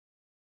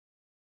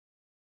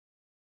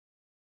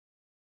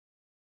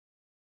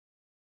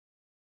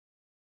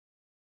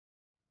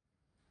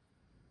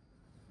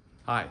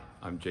Hi,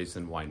 I'm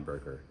Jason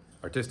Weinberger,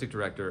 Artistic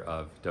Director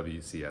of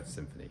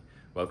WCFsymphony,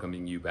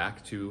 welcoming you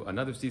back to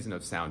another season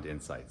of Sound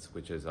Insights,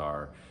 which is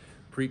our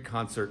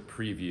pre-concert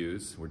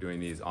previews. We're doing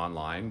these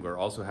online. We're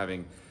also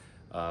having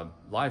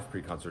live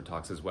pre-concert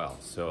talks as well.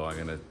 So I'm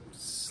going to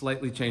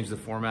slightly change the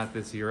format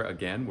this year.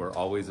 Again, we're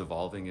always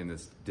evolving in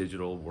this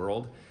digital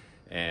world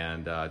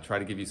and try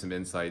to give you some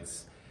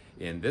insights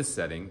in this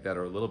setting that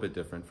are a little bit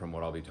different from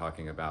what I'll be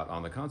talking about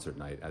on the concert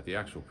night at the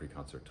actual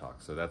pre-concert talk.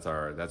 So that's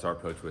our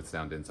approach with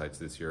Sound Insights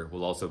this year.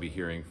 We'll also be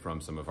hearing from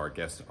some of our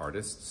guest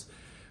artists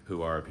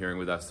who are appearing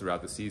with us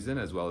throughout the season,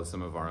 as well as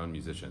some of our own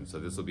musicians. So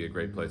this will be a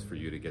great place for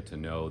you to get to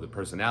know the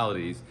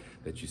personalities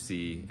that you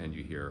see and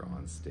you hear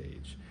on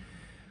stage.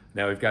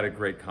 Now we've got a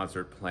great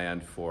concert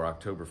planned for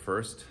October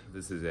 1st.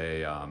 This is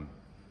a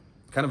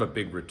kind of a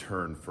big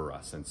return for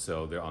us. And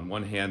so there, on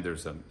one hand,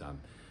 there's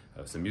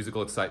some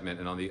musical excitement,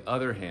 and on the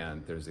other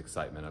hand, there's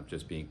excitement of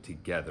just being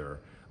together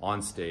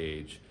on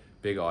stage,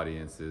 big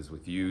audiences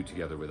with you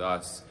together with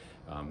us.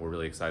 We're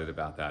really excited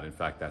about that. In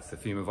fact, that's the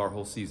theme of our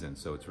whole season,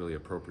 so it's really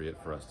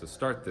appropriate for us to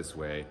start this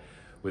way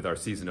with our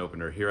season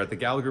opener here at the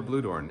Gallagher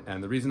Bluedorn.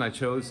 And the reason I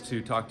chose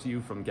to talk to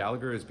you from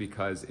Gallagher is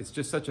because it's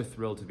just such a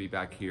thrill to be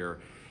back here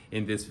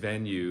in this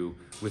venue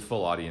with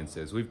full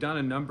audiences. We've done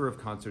a number of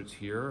concerts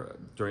here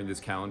during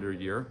this calendar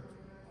year,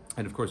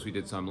 and of course we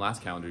did some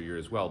last calendar year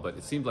as well, but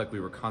it seemed like we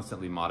were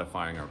constantly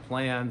modifying our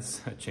plans,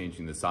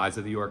 changing the size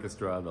of the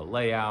orchestra, the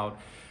layout,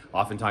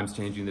 oftentimes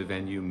changing the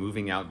venue,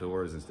 moving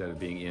outdoors instead of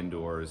being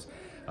indoors.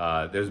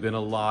 There's been a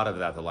lot of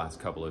that the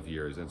last couple of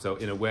years, and so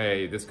in a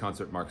way this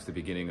concert marks the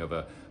beginning of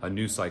a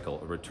new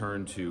cycle, a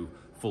return to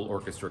full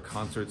orchestra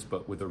concerts,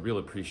 but with a real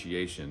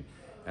appreciation,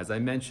 as I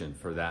mentioned,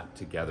 for that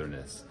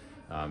togetherness.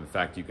 In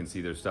fact, you can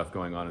see there's stuff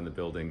going on in the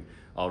building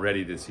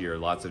already this year,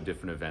 lots of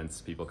different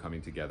events, people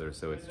coming together,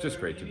 so it's just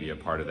great to be a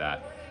part of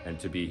that and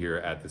to be here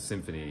at the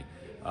Symphony,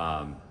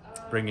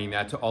 bringing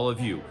that to all of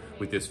you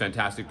with this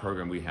fantastic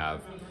program we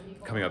have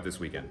coming up this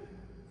weekend.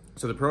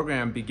 So the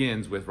program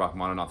begins with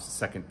Rachmaninoff's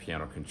Second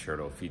Piano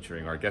Concerto,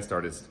 featuring our guest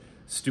artist,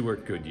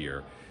 Stewart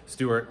Goodyear.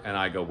 Stewart and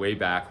I go way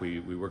back. We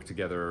worked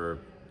together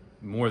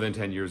more than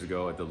 10 years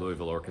ago at the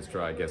Louisville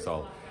Orchestra. I guess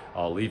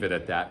I'll leave it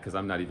at that because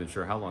I'm not even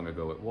sure how long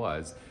ago it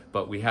was.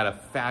 But we had a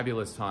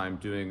fabulous time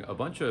doing a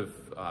bunch of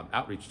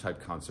outreach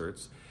type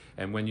concerts.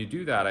 And when you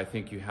do that, I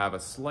think you have a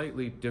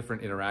slightly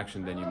different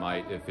interaction than you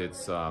might if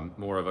it's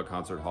more of a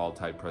concert hall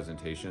type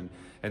presentation.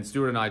 And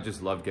Stuart and I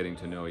just love getting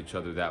to know each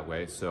other that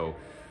way. So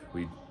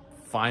we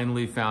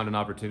finally found an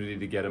opportunity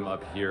to get him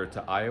up here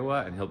to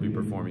Iowa, and he'll be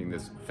performing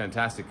this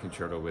fantastic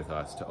concerto with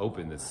us to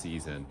open this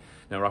season.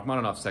 Now,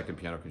 Rachmaninoff's Second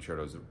Piano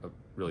Concerto is a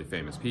really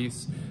famous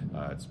piece.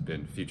 It's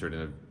been featured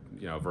in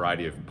a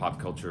variety of pop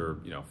culture,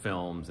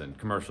 films and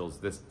commercials,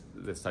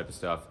 this type of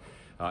stuff.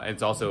 And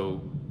it's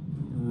also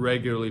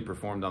regularly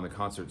performed on the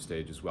concert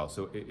stage as well.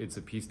 So it's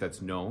a piece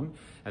that's known,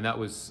 and that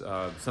was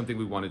something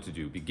we wanted to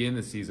do. Begin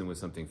the season with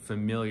something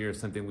familiar,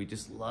 something we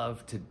just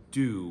love to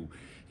do,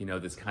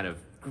 this kind of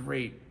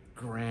great,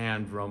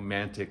 grand,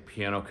 romantic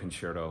piano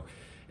concerto,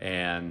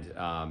 and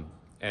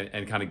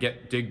kind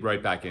of dig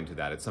right back into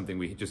that. It's something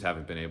we just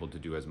haven't been able to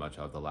do as much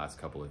of the last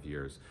couple of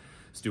years.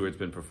 Stuart's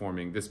been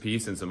performing this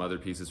piece and some other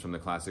pieces from the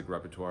classic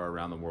repertoire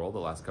around the world the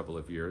last couple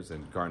of years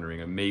and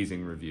garnering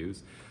amazing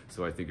reviews.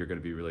 So I think you're going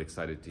to be really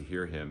excited to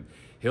hear him.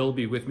 He'll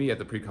be with me at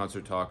the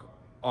pre-concert talk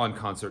on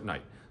concert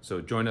night.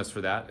 So join us for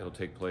that. It'll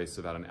take place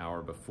about an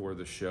hour before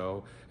the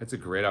show. It's a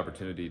great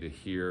opportunity to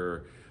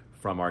hear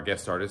from our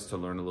guest artists, to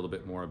learn a little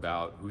bit more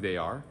about who they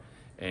are.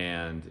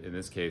 And in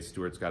this case,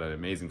 Stuart's got an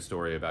amazing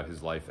story about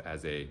his life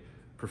as a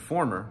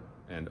performer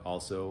and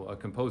also a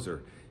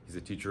composer. He's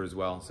a teacher as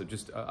well, so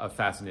just a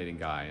fascinating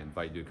guy. I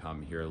invite you to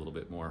come hear a little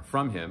bit more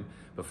from him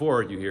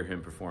before you hear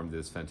him perform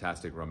this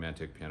fantastic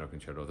romantic piano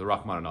concerto, the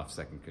Rachmaninoff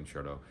Second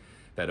Concerto,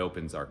 that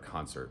opens our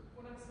concert.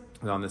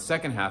 Now, in the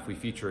second half, we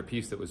feature a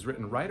piece that was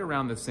written right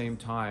around the same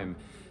time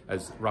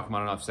as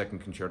Rachmaninoff's Second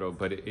Concerto,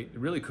 but it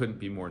really couldn't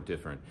be more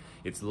different.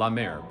 It's La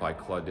Mer by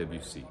Claude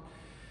Debussy.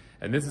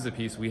 And this is a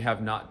piece we have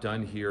not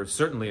done here,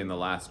 certainly in the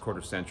last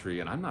quarter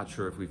century, and I'm not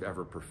sure if we've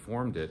ever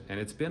performed it. And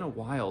it's been a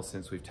while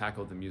since we've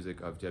tackled the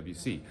music of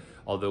Debussy,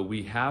 although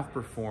we have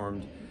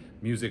performed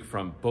music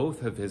from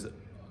both of his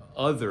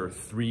other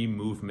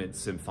three-movement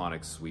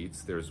symphonic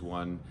suites. There's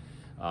one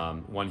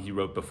he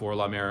wrote before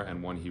La Mer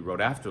and one he wrote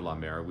after La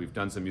Mer. We've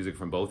done some music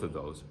from both of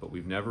those, but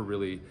we've never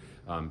really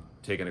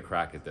taken a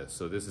crack at this.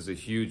 So this is a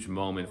huge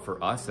moment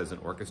for us as an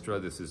orchestra.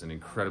 This is an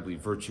incredibly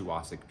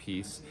virtuosic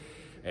piece,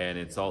 and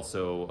it's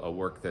also a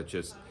work that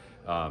just,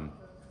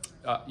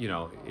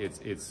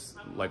 it's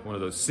like one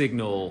of those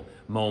signal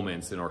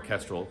moments in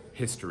orchestral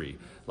history.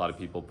 A lot of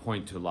people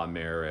point to La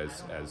Mer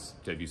as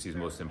Debussy's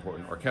most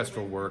important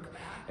orchestral work,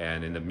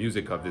 and in the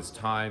music of this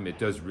time, it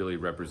does really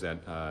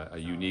represent a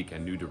unique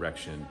and new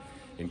direction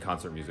in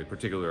concert music,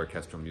 particularly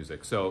orchestral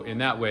music. So in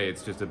that way,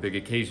 it's just a big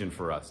occasion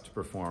for us to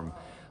perform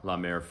La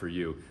Mer for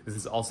you. This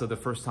is also the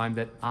first time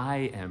that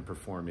I am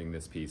performing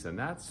this piece, and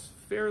that's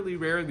fairly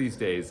rare these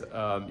days.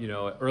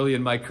 Early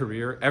in my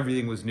career,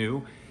 everything was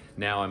new.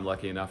 now I'm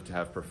lucky enough to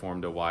have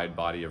performed a wide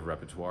body of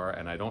repertoire,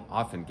 and I don't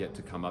often get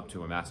to come up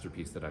to a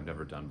masterpiece that I've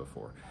never done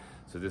before.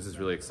 So this is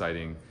really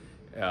exciting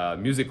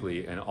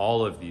musically in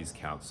all of these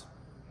counts.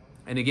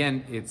 And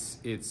again, it's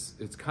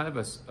kind of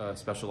a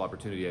special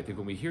opportunity. I think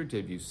when we hear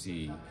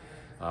Debussy,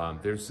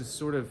 there's this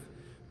sort of,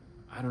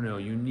 I don't know,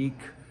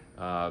 unique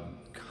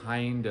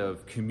kind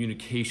of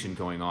communication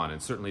going on,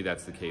 and certainly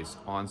that's the case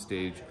on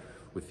stage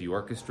with the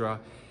orchestra,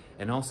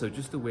 and also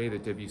just the way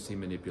that Debussy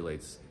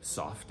manipulates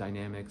soft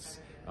dynamics,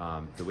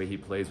 the way he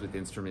plays with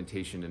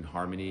instrumentation and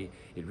harmony.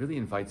 It really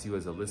invites you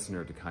as a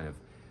listener to kind of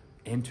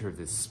enter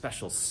this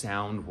special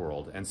sound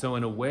world. And so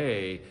in a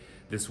way,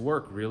 this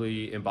work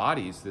really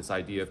embodies this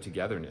idea of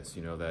togetherness,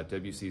 you know, that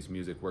Debussy's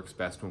music works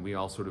best when we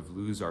all sort of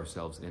lose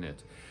ourselves in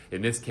it.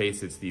 In this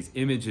case, it's these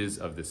images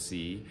of the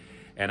sea,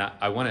 and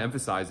I want to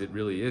emphasize it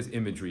really is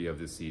imagery of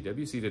the sea.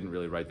 Debussy didn't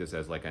really write this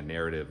as like a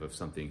narrative of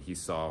something he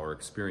saw or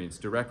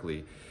experienced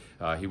directly.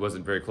 He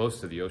wasn't very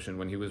close to the ocean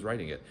when he was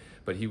writing it,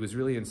 but he was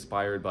really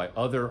inspired by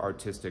other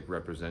artistic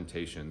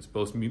representations,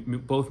 both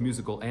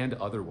musical and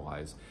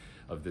otherwise,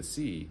 of the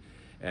sea.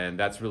 And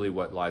that's really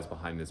what lies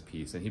behind this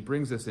piece. And he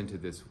brings us into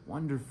this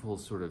wonderful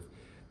sort of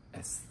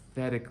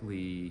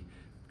aesthetically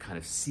kind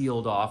of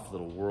sealed off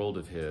little world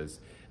of his.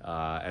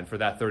 And for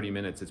that 30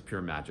 minutes, it's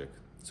pure magic.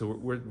 So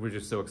we're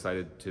just so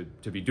excited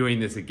to be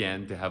doing this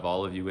again, to have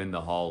all of you in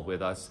the hall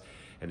with us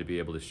and to be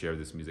able to share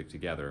this music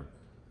together.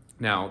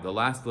 Now, the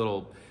last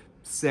little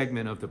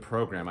segment of the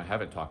program I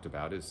haven't talked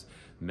about is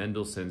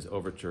Mendelssohn's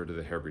Overture to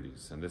the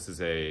Hebrides. And this is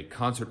a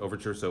concert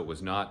overture, so it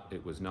was not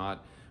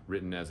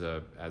written as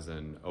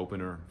an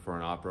opener for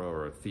an opera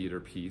or a theater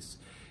piece.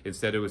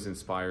 Instead, it was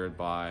inspired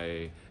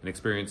by an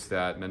experience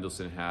that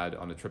Mendelssohn had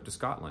on a trip to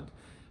Scotland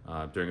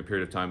during a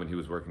period of time when he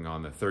was working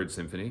on the Third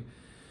Symphony.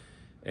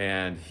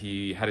 And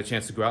he had a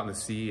chance to go out in the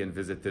sea and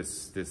visit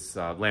this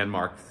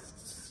landmark,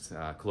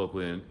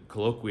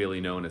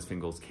 colloquially known as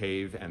Fingal's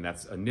Cave, and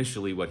that's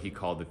initially what he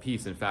called the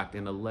piece. In fact,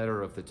 in a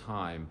letter of the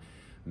time,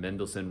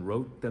 Mendelssohn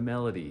wrote the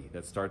melody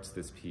that starts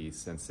this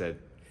piece and said,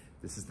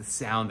 "This is the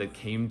sound that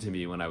came to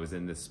me when I was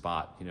in this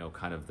spot," you know,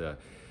 kind of the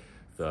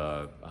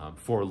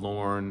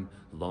forlorn,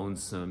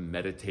 lonesome,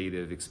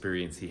 meditative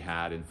experience he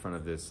had in front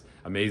of this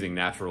amazing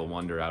natural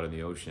wonder out in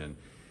the ocean.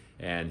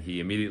 And he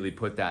immediately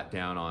put that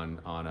down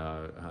on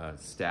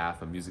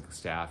a musical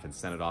staff, and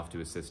sent it off to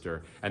his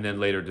sister, and then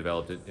later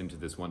developed it into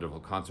this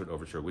wonderful concert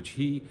overture, which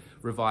he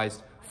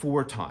revised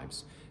 4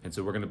 times. And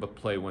so we're going to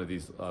play one of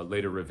these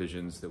later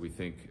revisions that we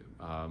think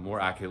more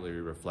accurately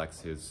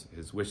reflects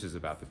his wishes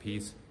about the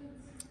piece.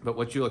 But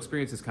what you'll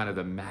experience is kind of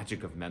the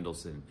magic of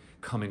Mendelssohn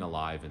coming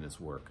alive in this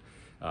work.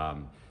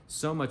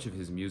 So much of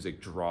his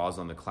music draws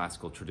on the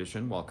classical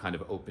tradition while kind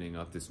of opening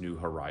up this new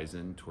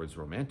horizon towards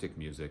romantic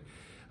music.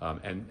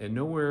 And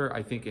nowhere,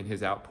 I think, in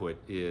his output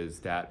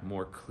is that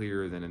more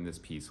clear than in this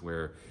piece,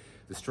 where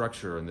the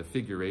structure and the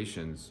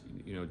figurations,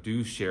 you know,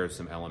 do share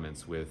some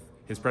elements with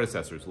his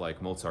predecessors like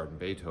Mozart and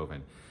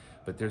Beethoven.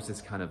 But there's this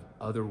kind of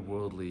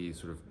otherworldly,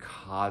 sort of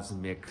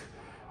cosmic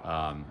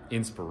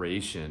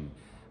inspiration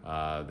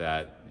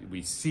that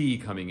we see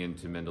coming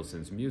into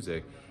Mendelssohn's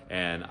music.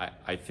 And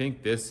I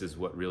think this is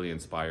what really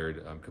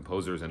inspired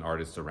composers and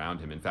artists around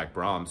him. In fact,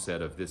 Brahms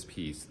said of this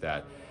piece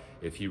that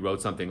if he wrote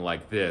something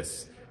like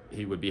this,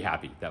 he would be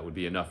happy. That would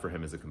be enough for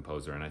him as a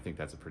composer. And I think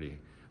that's a pretty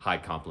high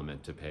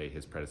compliment to pay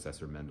his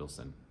predecessor,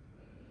 Mendelssohn.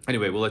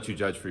 Anyway, we'll let you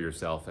judge for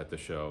yourself at the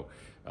show.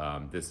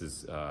 This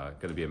is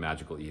going to be a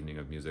magical evening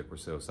of music. We're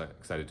so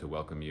excited to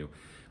welcome you,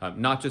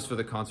 not just for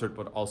the concert,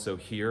 but also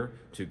here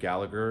to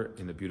Gallagher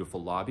in the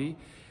beautiful lobby.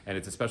 And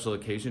it's a special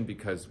occasion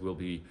because we'll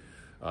be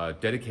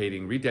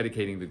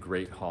rededicating the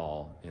Great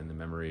Hall in the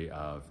memory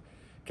of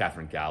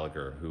Catherine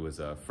Gallagher, who was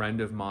a friend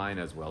of mine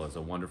as well as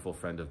a wonderful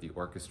friend of the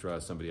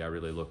orchestra, somebody I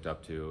really looked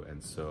up to.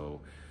 And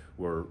so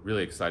we're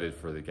really excited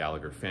for the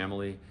Gallagher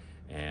family,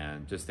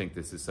 and just think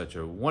this is such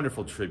a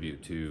wonderful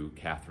tribute to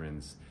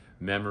Catherine's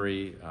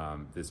memory,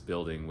 this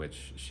building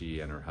which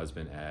she and her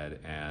husband Ed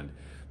and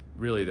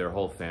really their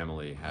whole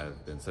family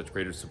have been such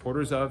great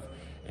supporters of,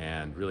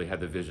 and really had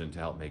the vision to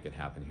help make it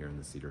happen here in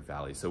the Cedar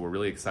Valley. So we're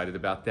really excited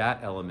about that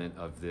element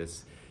of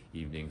this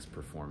evening's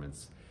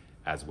performance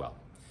as well.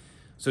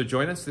 So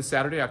join us this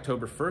Saturday,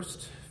 October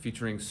 1st,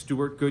 featuring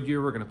Stewart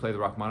Goodyear. We're going to play the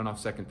Rachmaninoff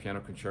Second Piano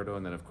Concerto,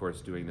 and then, of course,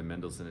 doing the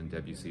Mendelssohn and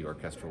Debussy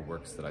orchestral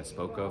works that I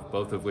spoke of,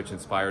 both of which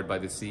inspired by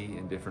the sea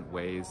in different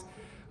ways,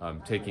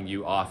 taking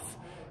you off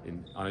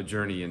on a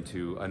journey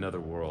into another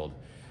world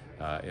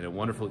in a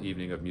wonderful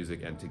evening of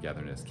music and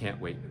togetherness.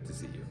 Can't wait to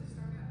see you.